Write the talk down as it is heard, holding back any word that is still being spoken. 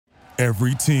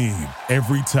Every team,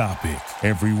 every topic,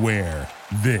 everywhere.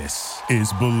 This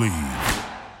is Believe.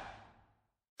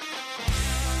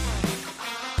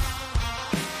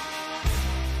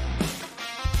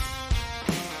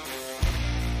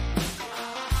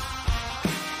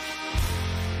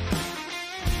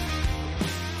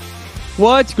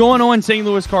 What's going on, St.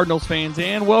 Louis Cardinals fans,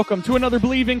 and welcome to another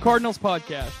Believe in Cardinals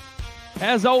podcast.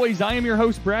 As always, I am your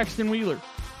host, Braxton Wheeler.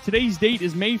 Today's date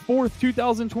is May 4th,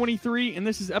 2023, and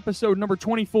this is episode number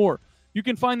 24. You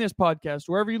can find this podcast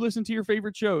wherever you listen to your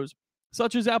favorite shows,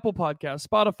 such as Apple Podcasts,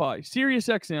 Spotify,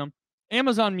 SiriusXM,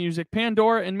 Amazon Music,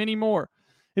 Pandora, and many more.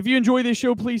 If you enjoy this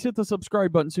show, please hit the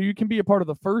subscribe button so you can be a part of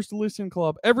the first listen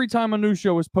club every time a new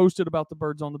show is posted about the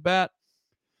Birds on the Bat.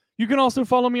 You can also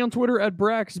follow me on Twitter at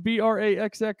Brax,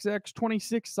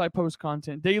 BRAXXX26. I post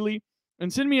content daily.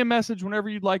 And send me a message whenever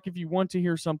you'd like if you want to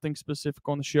hear something specific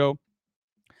on the show.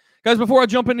 Guys, before I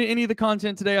jump into any of the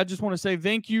content today, I just want to say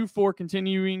thank you for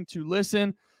continuing to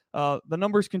listen. The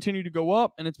numbers continue to go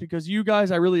up, and it's because you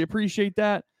guys. I really appreciate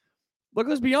that. Look,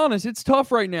 let's be honest. It's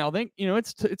tough right now.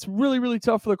 It's really, really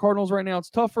tough for the Cardinals right now.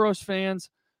 It's tough for us fans.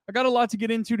 I got a lot to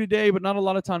get into today, but not a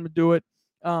lot of time to do it.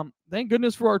 Thank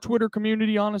goodness for our Twitter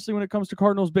community, honestly, when it comes to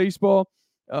Cardinals baseball.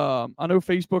 I know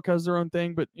Facebook has their own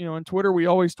thing, but, on Twitter, we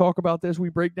always talk about this. We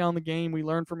break down the game. We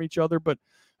learn from each other, but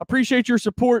appreciate your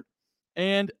support.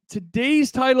 And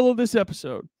today's title of this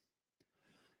episode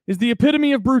is The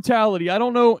Epitome of Brutality. I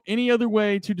don't know any other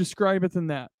way to describe it than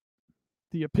that.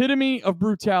 The Epitome of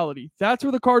Brutality. That's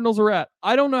where the Cardinals are at.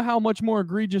 I don't know how much more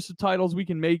egregious of titles we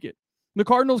can make it. The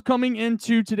Cardinals coming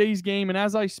into today's game, and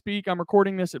as I speak, I'm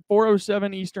recording this at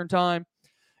 4:07 Eastern Time,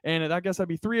 and I guess that'd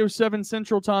be 3:07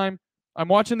 Central Time. I'm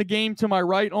watching the game to my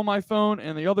right on my phone,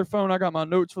 and the other phone, I got my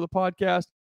notes for the podcast.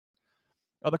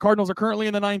 The Cardinals are currently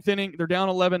in the ninth inning. They're down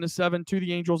 11-7 to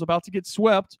the Angels, about to get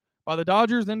swept by the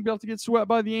Dodgers, then about to get swept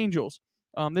by the Angels,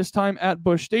 this time at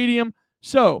Busch Stadium.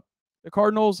 So the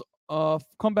Cardinals'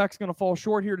 comeback's going to fall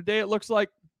short here today, it looks like.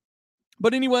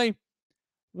 But anyway,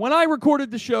 when I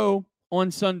recorded the show on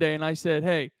Sunday and I said,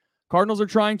 hey, Cardinals are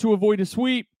trying to avoid a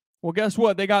sweep, well, guess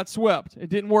what? They got swept.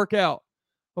 It didn't work out.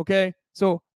 Okay?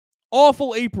 So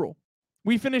awful April.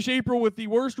 We finished April with the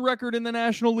worst record in the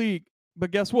National League.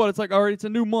 But guess what? It's like, all right, it's a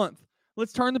new month.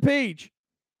 Let's turn the page.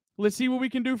 Let's see what we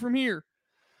can do from here.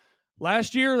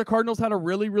 Last year, the Cardinals had a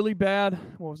really, really bad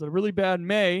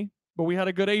May, but we had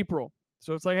a good April.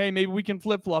 So it's like, hey, maybe we can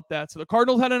flip-flop that. So the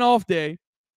Cardinals had an off day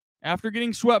after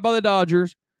getting swept by the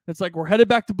Dodgers. It's like we're headed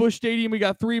back to Busch Stadium. We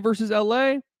got 3 versus LA,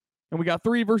 and we got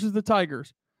 3 versus the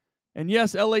Tigers. And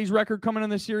yes, LA's record coming in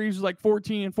this series was like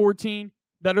 14-14,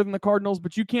 better than the Cardinals,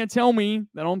 but you can't tell me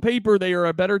that on paper they are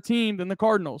a better team than the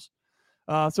Cardinals.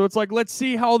 So it's like, let's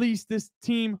see how this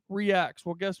team reacts.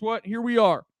 Well, guess what? Here we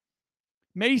are.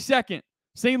 May 2nd,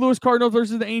 St. Louis Cardinals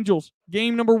versus the Angels.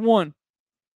 Game number 1.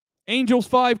 Angels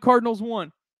 5, Cardinals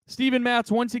 1. Steven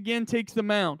Matz once again takes the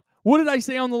mound. What did I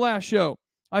say on the last show?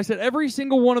 I said every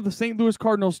single one of the St. Louis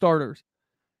Cardinals starters,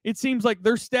 it seems like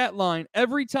their stat line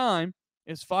every time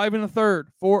is 5 1/3,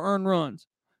 4 earned runs.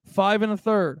 5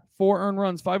 1/3, 4 earned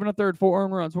runs. 5 1/3, 4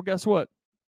 earned runs. Well, guess what?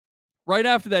 Right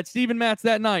after that, Steven Matz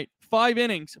that night, 5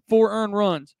 innings, 4 earned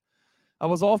runs. I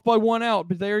was off by 1 out,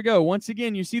 but there you go. Once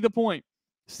again, you see the point.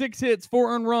 6 hits,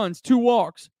 4 earned runs, 2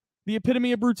 walks. The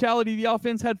epitome of brutality. The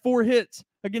offense had 4 hits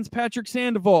against Patrick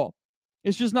Sandoval.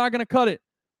 It's just not going to cut it.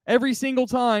 Every single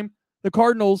time the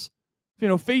Cardinals,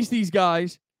 face these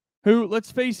guys who,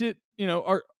 let's face it,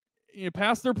 are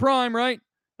past their prime, right?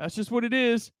 That's just what it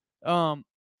is.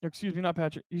 Excuse me, not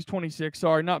Patrick. He's 26.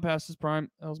 Sorry, not past his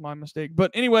prime. That was my mistake. But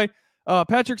anyway,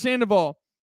 Patrick Sandoval,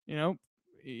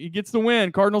 he gets the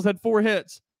win. Cardinals had 4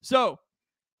 hits. So,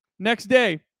 next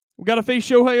day, we got to face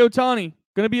Shohei Ohtani.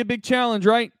 Going to be a big challenge,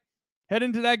 right? Head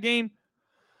into that game.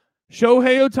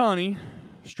 Shohei Ohtani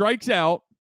strikes out.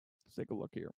 Let's take a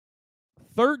look here.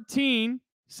 13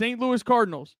 St. Louis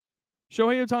Cardinals.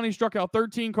 Shohei Ohtani struck out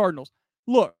 13 Cardinals.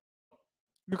 Look,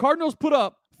 the Cardinals put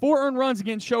up 4 earned runs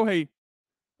against Shohei.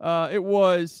 It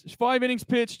was 5 innings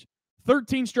pitched,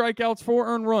 13 strikeouts, 4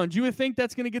 earned runs. You would think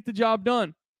that's going to get the job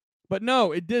done. But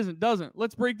no, it doesn't.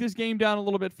 Let's break this game down a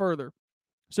little bit further.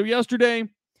 So yesterday,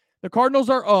 the Cardinals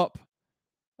are up.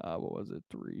 What was it?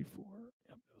 3-4. Yep,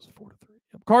 it was 4-3.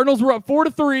 Yep. Cardinals were up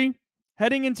 4-3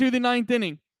 heading into the 9th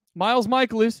inning. Miles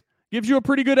Michaelis gives you a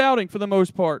pretty good outing for the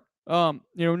most part.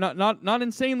 Not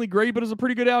insanely great, but it's a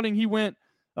pretty good outing. He went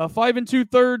 5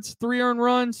 2/3, 3 earned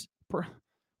runs.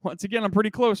 Once again, I'm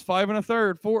pretty close. 5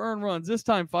 1/3, 4 earned runs. This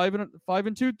time, 5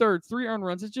 2/3, 3 earned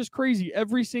runs. It's just crazy.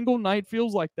 Every single night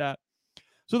feels like that.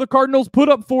 So the Cardinals put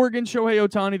up 4 against Shohei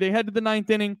Ohtani. They head to the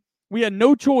 9th inning. We had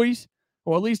no choice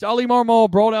Well, at least Ollie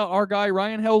Marmol brought out our guy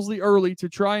Ryan Helsley early to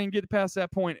try and get past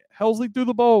that point. Helsley threw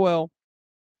the ball well.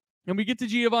 And we get to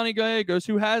Giovanni Gallegos,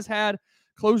 who has had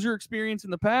closure experience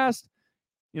in the past.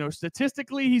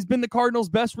 Statistically, he's been the Cardinals'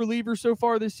 best reliever so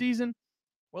far this season.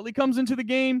 Well, he comes into the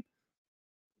game,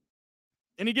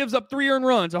 and he gives up 3 earned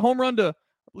runs. A home run to,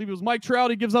 I believe it was Mike Trout.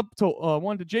 He gives up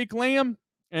one to Jake Lamb.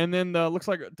 And then looks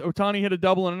like Ohtani hit a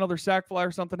double and another sac fly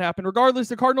or something happened. Regardless,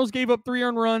 the Cardinals gave up 3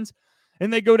 earned runs,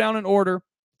 and they go down in order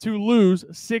to lose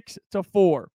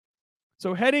 6-4.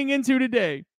 So heading into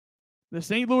today, the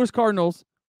St. Louis Cardinals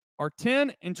are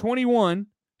 10-21,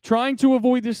 trying to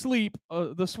avoid the sweep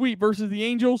versus the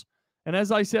Angels. And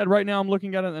as I said, right now I'm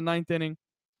looking at it in the 9th inning,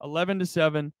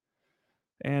 11-7,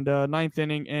 and 9th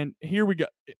inning. And here we go.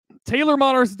 Taylor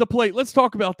Moners at the plate. Let's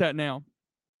talk about that now.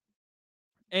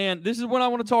 And this is what I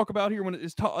want to talk about here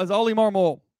is Ollie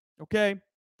Marmol. Okay?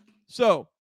 So,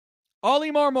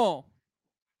 Ollie Marmol.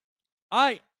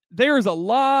 There is a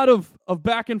lot of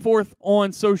back and forth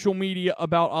on social media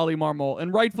about Ollie Marmol,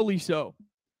 and rightfully so.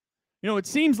 It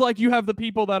seems like you have the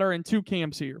people that are in 2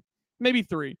 camps here, maybe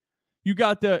 3. You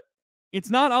got it's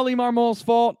not Ollie Marmol's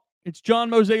fault. It's John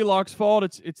Mozeliak's fault.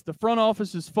 It's the front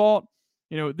office's fault.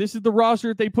 This is the roster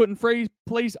that they put in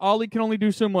place. Ollie can only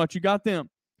do so much. You got them.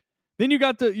 Then you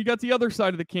got the other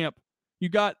side of the camp.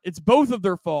 It's both of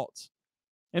their faults.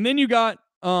 And then you got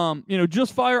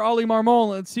just fire Ollie Marmol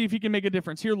and let's see if he can make a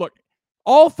difference. Here, look.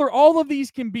 All of these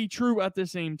can be true at the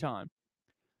same time.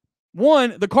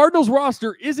 One, the Cardinals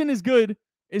roster isn't as good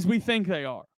as we think they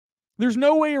are. There's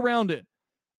no way around it.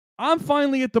 I'm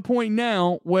finally at the point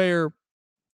now where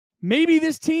maybe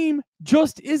this team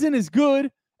just isn't as good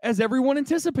as everyone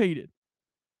anticipated.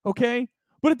 Okay?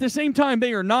 But at the same time,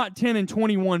 they are not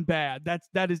 10-21 bad.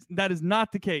 That is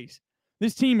not the case.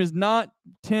 This team is not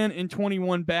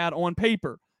 10-21 bad on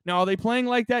paper. Now, are they playing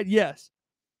like that? Yes.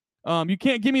 You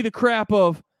can't give me the crap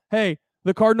of, hey,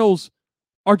 the Cardinals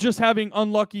are just having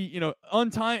unlucky,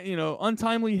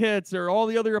 untimely hits, or all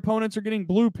the other opponents are getting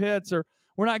bloop hits, or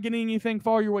we're not getting anything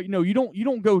far your way. No, you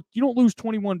don't lose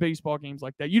 21 baseball games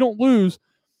like that. You don't lose,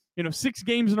 6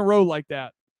 games in a row like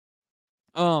that.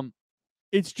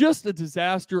 It's just a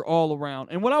disaster all around.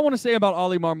 And what I want to say about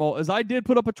Ollie Marmol is I did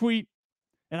put up a tweet,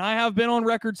 and I have been on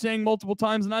record saying multiple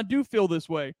times, and I do feel this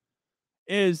way,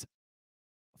 is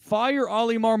fire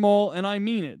Ollie Marmol, and I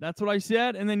mean it. That's what I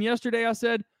said. And then yesterday I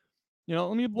said,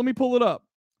 let me pull it up.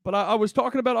 But I was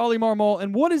talking about Ollie Marmol,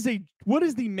 and what is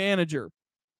the manager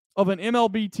of an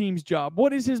MLB team's job?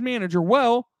 What is his manager?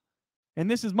 Well,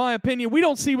 and this is my opinion, we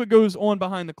don't see what goes on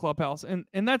behind the clubhouse, and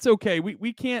that's okay.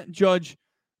 We can't judge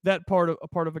that part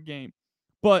of a game.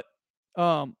 But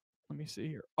let me see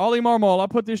here. Ollie Marmol, I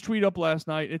put this tweet up last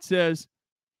night. It says,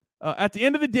 at the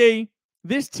end of the day,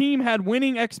 this team had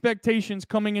winning expectations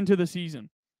coming into the season.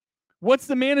 What's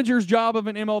the manager's job of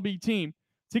an MLB team?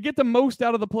 To get the most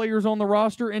out of the players on the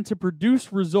roster and to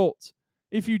produce results.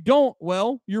 If you don't,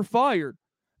 well, you're fired.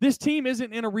 This team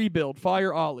isn't in a rebuild.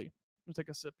 Fire Ollie. Let me take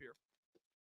a sip here.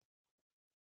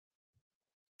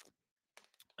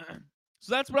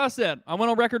 So that's what I said. I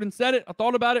went on record and said it. I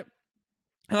thought about it,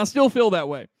 and I still feel that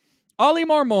way. Ollie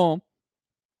Marmol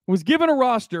was given a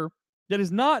roster that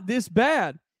is not this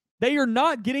bad. They are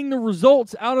not getting the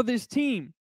results out of this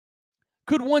team.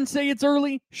 Could one say it's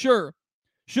early? Sure.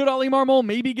 Should Ollie Marmol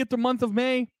maybe get the month of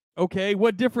May? Okay,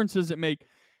 what difference does it make?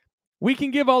 We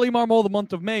can give Ollie Marmol the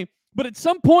month of May, but at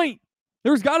some point,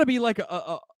 there's got to be like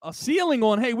a ceiling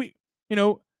on, hey,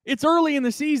 it's early in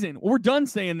the season. We're done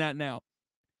saying that now.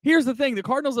 Here's the thing. The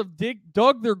Cardinals have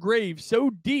dug their grave so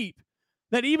deep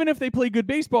that even if they play good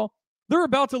baseball, they're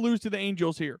about to lose to the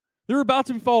Angels here. They're about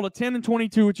to fall to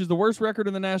 10-22, which is the worst record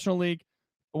in the National League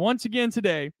once again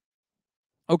today.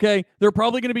 Okay, they're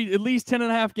probably going to be at least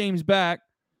 10.5 games back.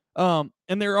 And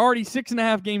they're already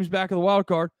 6.5 games back of the wild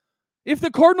card. If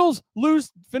the Cardinals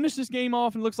finish this game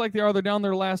off, and it looks like they're down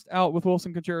their last out with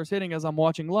Wilson Contreras hitting as I'm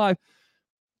watching live,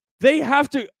 they have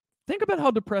to think about how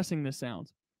depressing this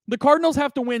sounds. The Cardinals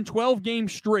have to win 12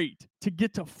 games straight to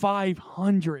get to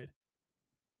 500.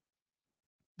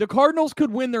 The Cardinals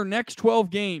could win their next 12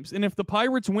 games, and if the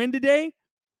Pirates win today,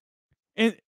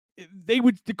 and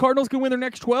the Cardinals could win their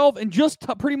next 12 and just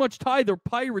pretty much tie their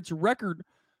Pirates record.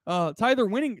 Tie their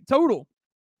winning total.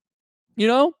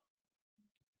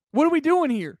 What are we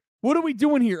doing here?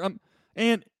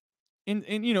 And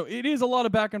it is a lot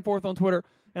of back and forth on Twitter,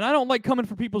 and I don't like coming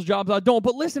for people's jobs. I don't.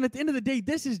 But listen, at the end of the day,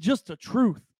 this is just the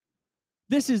truth.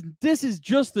 This is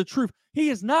just the truth. He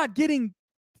is not getting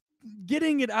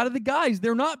it out of the guys.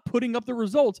 They're not putting up the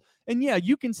results. And yeah,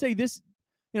 you can say this.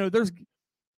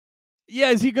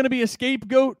 Is he going to be a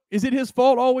scapegoat? Is it his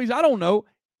fault always? I don't know.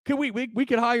 We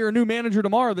could hire a new manager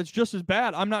tomorrow that's just as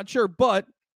bad. I'm not sure. But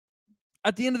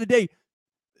at the end of the day,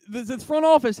 the front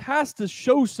office has to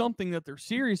show something that they're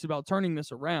serious about turning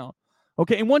this around.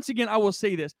 Okay, and once again, I will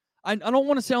say this. I don't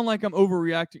want to sound like I'm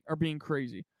overreacting or being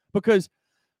crazy, because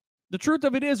the truth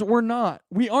of it is we're not.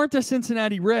 We aren't the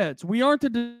Cincinnati Reds. We aren't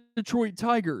the Detroit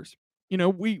Tigers.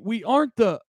 We aren't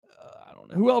the I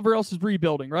don't know, whoever else is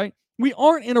rebuilding, right? We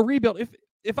aren't in a rebuild.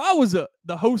 If I was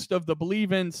the host of the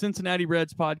Believe in Cincinnati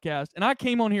Reds podcast and I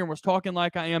came on here and was talking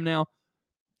like I am now,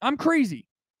 I'm crazy,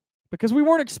 because we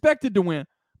weren't expected to win.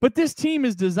 But this team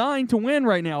is designed to win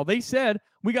right now. They said,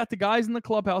 we got the guys in the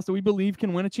clubhouse that we believe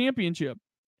can win a championship.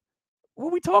 What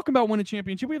are we talking about winning a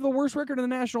championship? We have the worst record in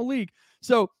the National League.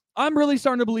 So I'm really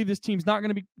starting to believe this team's not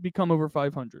going to become over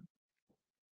 500.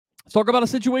 Let's talk about a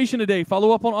situation today.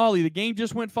 Follow up on Ollie. The game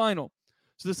just went final.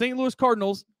 So the St. Louis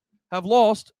Cardinals have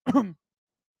lost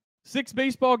 6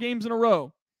 baseball games in a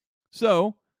row.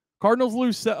 So Cardinals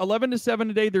lose 11-7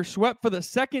 today. They're swept for the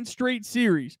second straight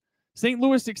series. St.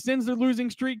 Louis extends their losing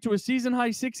streak to a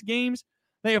season-high 6 games.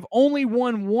 They have only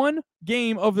won 1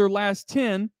 game of their last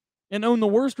 10 and own the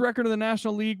worst record in the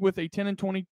National League with a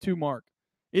 10-22 mark.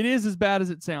 It is as bad as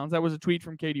it sounds. That was a tweet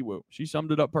from Katie Wu. She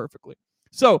summed it up perfectly.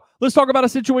 So let's talk about a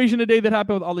situation today that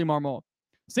happened with Ali Marmol.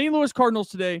 St. Louis Cardinals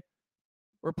today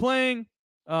were playing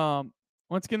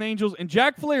once again the Angels, and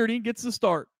Jack Flaherty gets the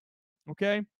start.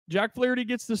 Okay? Jack Flaherty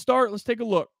gets the start. Let's take a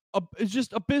look. It's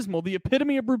just abysmal. The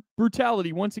epitome of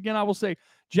brutality. Once again, I will say,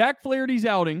 Jack Flaherty's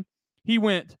outing, he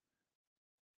went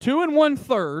 2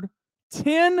 1/3,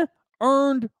 10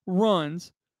 earned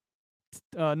runs,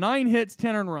 9 hits,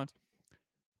 10 earned runs.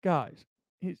 Guys,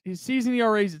 his season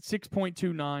ERA is at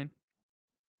 6.29.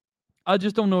 I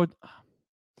just don't know.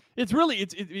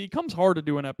 It becomes hard to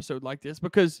do an episode like this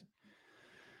because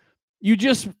you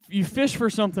fish for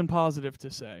something positive to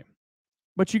say.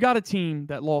 But you got a team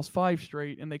that lost 5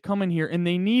 straight, and they come in here, and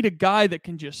they need a guy that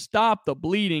can just stop the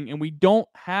bleeding, and we don't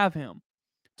have him.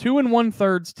 2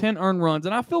 1/3, 10 earned runs,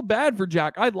 and I feel bad for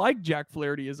Jack. I like Jack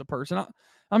Flaherty as a person.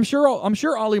 I'm sure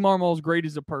Ali Marmol is great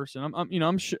as a person.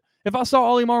 I'm sure if I saw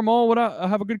Ali Marmol, would I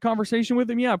have a good conversation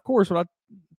with him? Yeah, of course. Would I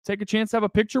take a chance to have a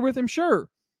picture with him? Sure.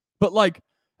 But like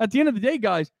at the end of the day,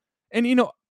 guys, and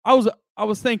I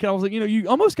was thinking, you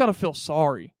almost got to feel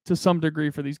sorry to some degree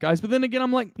for these guys. But then again,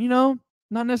 I'm like,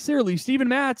 not necessarily. Steven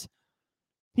Matz,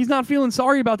 he's not feeling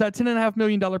sorry about that $10.5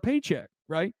 million paycheck,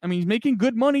 right? I mean, he's making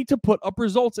good money to put up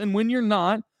results. And when you're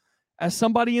not, as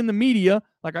somebody in the media,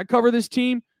 like I cover this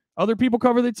team, other people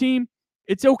cover the team,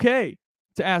 it's okay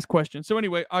to ask questions. So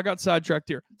anyway, I got sidetracked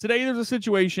here. Today, there's a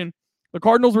situation. The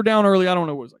Cardinals were down early. I don't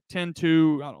know, it was like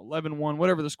 10-2, 11-1,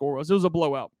 whatever the score was. It was a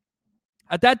blowout.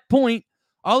 At that point,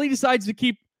 Ollie decides to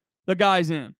keep the guys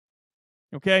in.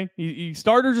 Okay? He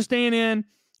starters are staying in.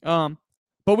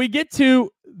 But we get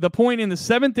to the point in the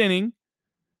 7th inning.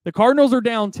 The Cardinals are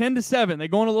down 10-7. They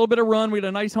go on a little bit of run. We had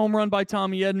a nice home run by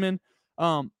Tommy Edman.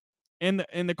 And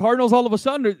the Cardinals, all of a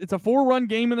sudden, it's a 4-run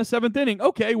game in the 7th inning.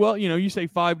 Okay, well, you say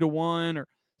 5-1 or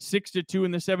 6-2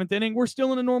 in the 7th inning. We're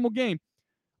still in a normal game.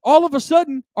 All of a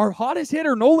sudden, our hottest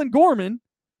hitter, Nolan Gorman,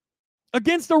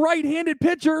 against a right-handed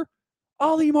pitcher,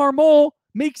 Ali Marmol,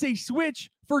 makes a switch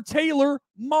for Taylor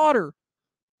Motter,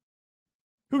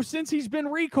 who, since he's been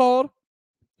recalled,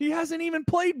 he hasn't even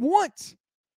played once.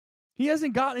 He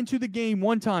hasn't gotten into the game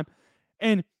one time.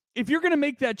 And if you're going to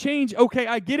make that change, okay,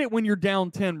 I get it when you're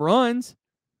down 10 runs.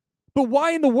 But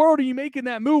why in the world are you making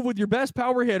that move with your best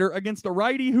power hitter against a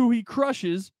righty who he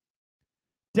crushes,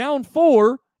 down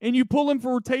 4, and you pull him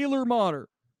for Taylor Motter?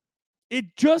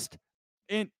 It just,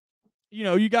 and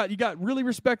you got really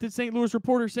respected St. Louis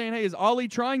reporters saying, hey, is Ollie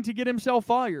trying to get himself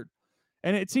fired?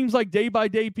 And it seems like day by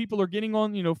day people are getting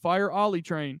on, fire Ollie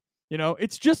train. What are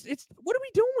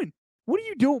we doing? What are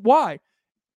you doing? Why?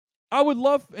 I would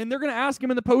love, and they're going to ask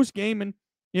him in the post game, and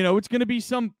it's going to be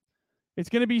some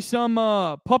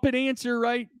puppet answer,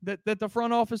 right? That the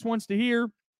front office wants to hear.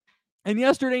 And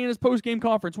yesterday in his post game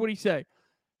conference, what did he say?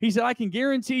 He said, I can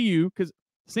guarantee you, because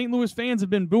St. Louis fans have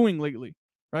been booing lately,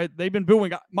 right? They've been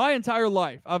booing my entire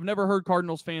life. I've never heard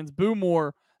Cardinals fans boo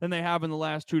more than they have in the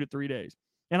last 2 to 3 days.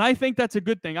 And I think that's a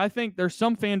good thing. I think there's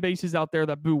some fan bases out there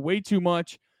that boo way too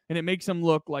much, and it makes them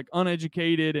look like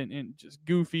uneducated and just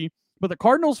goofy. But the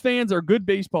Cardinals fans are good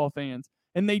baseball fans,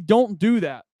 and they don't do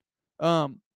that.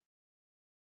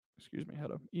 Excuse me, I had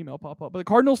an email pop up. But the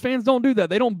Cardinals fans don't do that.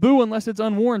 They don't boo unless it's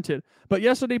unwarranted. But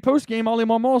yesterday post-game, Ali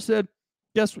Marmol said,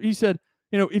 he said,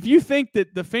 if you think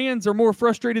that the fans are more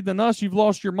frustrated than us, you've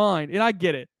lost your mind. And I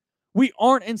get it. We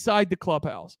aren't inside the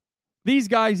clubhouse. These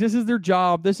guys, this is their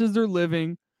job. This is their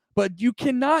living. But you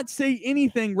cannot say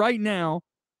anything right now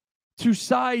to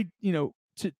side,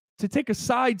 to take a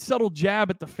side subtle jab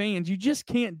at the fans. You just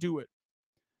can't do it.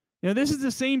 You know, this is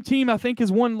the same team I think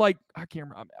has won, like, I can't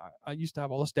remember. I used to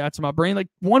have all the stats in my brain, like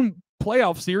one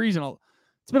playoff series, and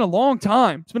it's been a long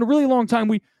time. It's been a really long time.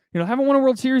 We, haven't won a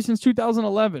World Series since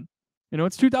 2011.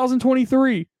 It's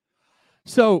 2023.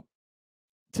 So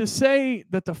to say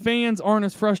that the fans aren't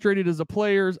as frustrated as the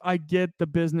players, I get the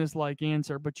business-like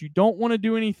answer, but you don't want to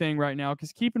do anything right now,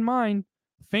 because keep in mind,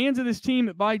 fans of this team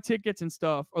that buy tickets and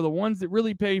stuff are the ones that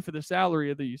really pay for the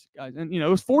salary of these guys. And, it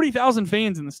was 40,000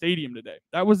 fans in the stadium today.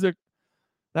 That was the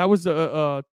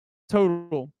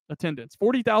total attendance.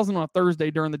 40,000 on a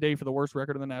Thursday during the day for the worst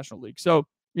record in the National League. So,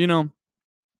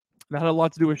 that had a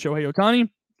lot to do with Shohei Ohtani.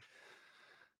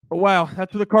 But wow,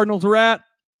 that's where the Cardinals are at.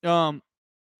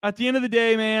 At the end of the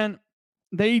day, man,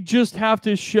 they just have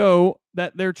to show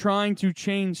that they're trying to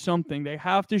change something. They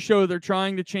have to show they're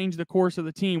trying to change the course of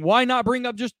the team. Why not bring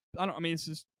up this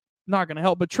is not going to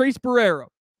help, but Trace Barrera,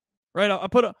 right?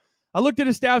 I looked at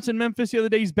his stats in Memphis the other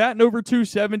day. He's batting over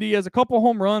 270, has a couple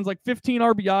home runs, like 15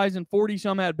 RBIs and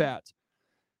 40-some at-bats.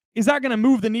 Is that going to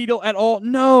move the needle at all?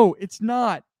 No, it's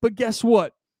not. But guess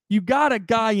what? You got a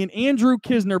guy in Andrew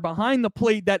Kisner behind the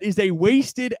plate that is a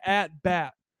wasted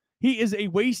at-bat. He is a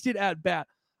wasted at-bat.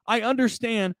 I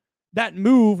understand that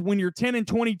move when you're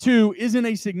 10-22 isn't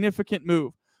a significant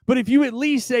move. But if you at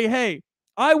least say, hey,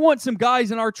 I want some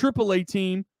guys in our AAA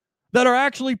team that are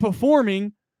actually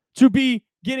performing to be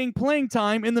getting playing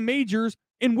time in the majors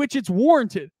in which it's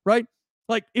warranted, right?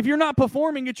 Like, if you're not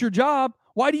performing at your job,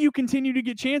 why do you continue to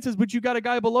get chances, but you got a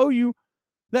guy below you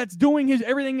that's doing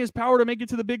everything in his power to make it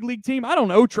to the big league team? I don't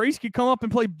know. Trace could come up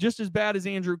and play just as bad as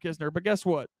Andrew Kisner, but guess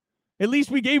what? At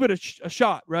least we gave it a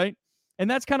shot, right?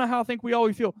 And that's kind of how I think we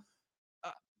always feel.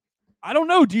 I don't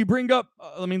know. Do you bring up,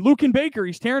 Lucan Baker,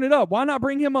 he's tearing it up. Why not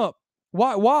bring him up?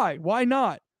 Why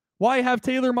not? Why have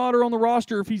Taylor Motter on the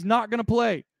roster if he's not going to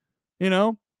play?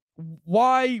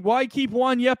 Why keep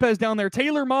Juan Yepes down there?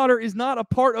 Taylor Motter is not a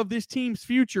part of this team's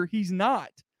future. He's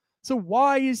not. So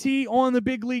why is he on the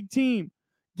big league team?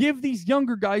 Give these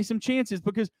younger guys some chances,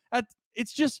 because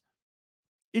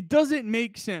it doesn't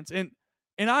make sense. And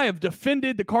I have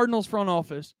defended the Cardinals front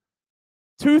office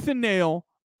tooth and nail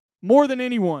more than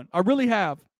anyone. I really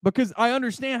have, because I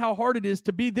understand how hard it is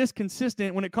to be this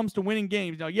consistent when it comes to winning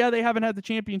games. Now, yeah, they haven't had the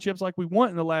championships like we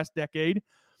want in the last decade,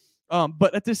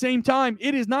 but at the same time,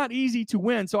 it is not easy to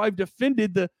win. So I've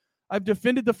defended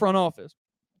the front office,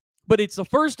 but it's the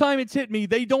first time it's hit me.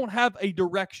 They don't have a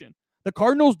direction. The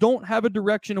Cardinals don't have a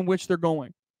direction in which they're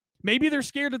going. Maybe they're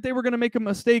scared that they were going to make a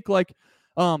mistake, like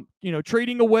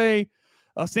trading away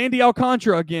Sandy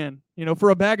Alcantara again,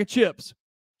 for a bag of chips.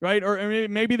 Right? Or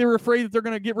maybe they're afraid that they're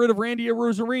going to get rid of Randy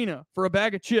Arozarena for a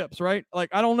bag of chips, right? Like,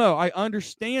 I don't know. I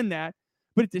understand that.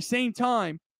 But at the same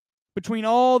time, between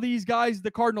all these guys the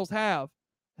Cardinals have,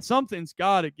 something's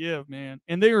got to give, man.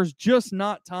 And there's just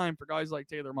not time for guys like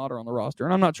Taylor Motter on the roster.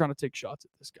 And I'm not trying to take shots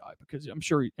at this guy, because I'm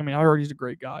sure I heard he's a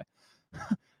great guy.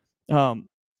 But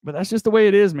that's just the way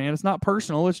it is, man. It's not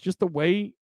personal. It's just the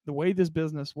way this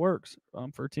business works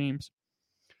for teams.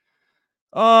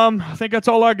 I think that's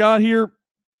all I got here.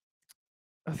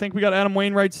 I think we got Adam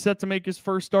Wainwright set to make his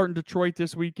first start in Detroit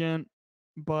this weekend.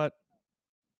 But,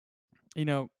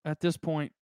 at this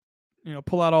point,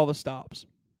 pull out all the stops.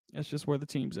 That's just where the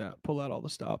team's at. Pull out all the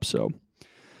stops. So,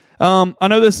 I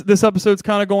know this episode's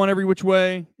kind of going every which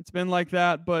way. It's been like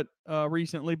that, but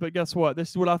recently. But guess what?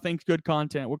 This is what I think is good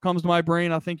content. What comes to my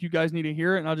brain, I think you guys need to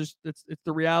hear it. And it's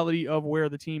the reality of where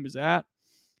the team is at.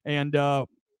 And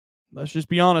let's just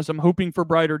be honest. I'm hoping for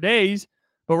brighter days,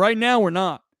 but right now we're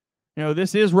not.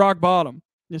 This is rock bottom.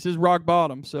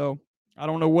 So I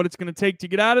don't know what it's going to take to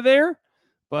get out of there,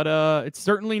 but it's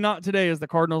certainly not today, as the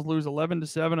Cardinals lose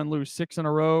 11-7 and lose 6 in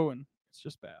a row, and it's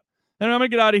just bad. And I'm going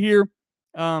to get out of here.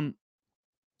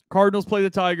 Cardinals play the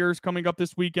Tigers coming up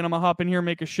this weekend. I'm going to hop in here and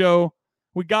make a show.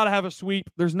 We got to have a sweep.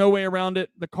 There's no way around it.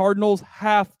 The Cardinals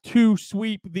have to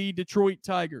sweep the Detroit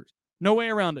Tigers. No way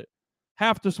around it.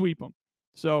 Have to sweep them.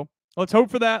 So let's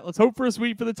hope for that. Let's hope for a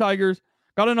sweep for the Tigers.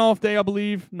 Got an off day, I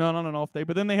believe. No, not an off day,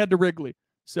 but then they had to Wrigley.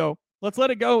 So let's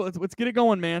let it go. Let's get it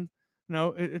going, man.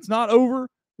 It's not over.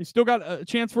 You still got a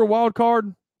chance for a wild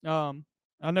card. I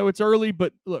know it's early,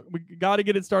 but look, we got to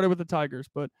get it started with the Tigers.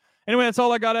 But anyway, that's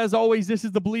all I got. As always, this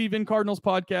is the Believe in Cardinals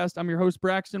podcast. I'm your host,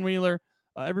 Braxton Wheeler.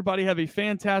 Everybody have a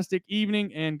fantastic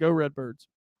evening, and go Redbirds.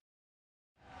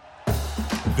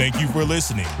 Thank you for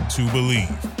listening to Believe.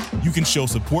 You can show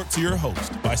support to your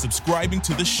host by subscribing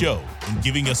to the show and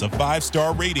giving us a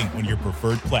 5-star rating on your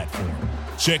preferred platform.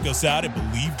 Check us out at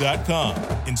Believe.com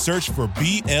and search for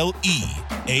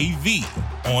BLEAV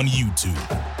on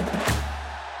YouTube.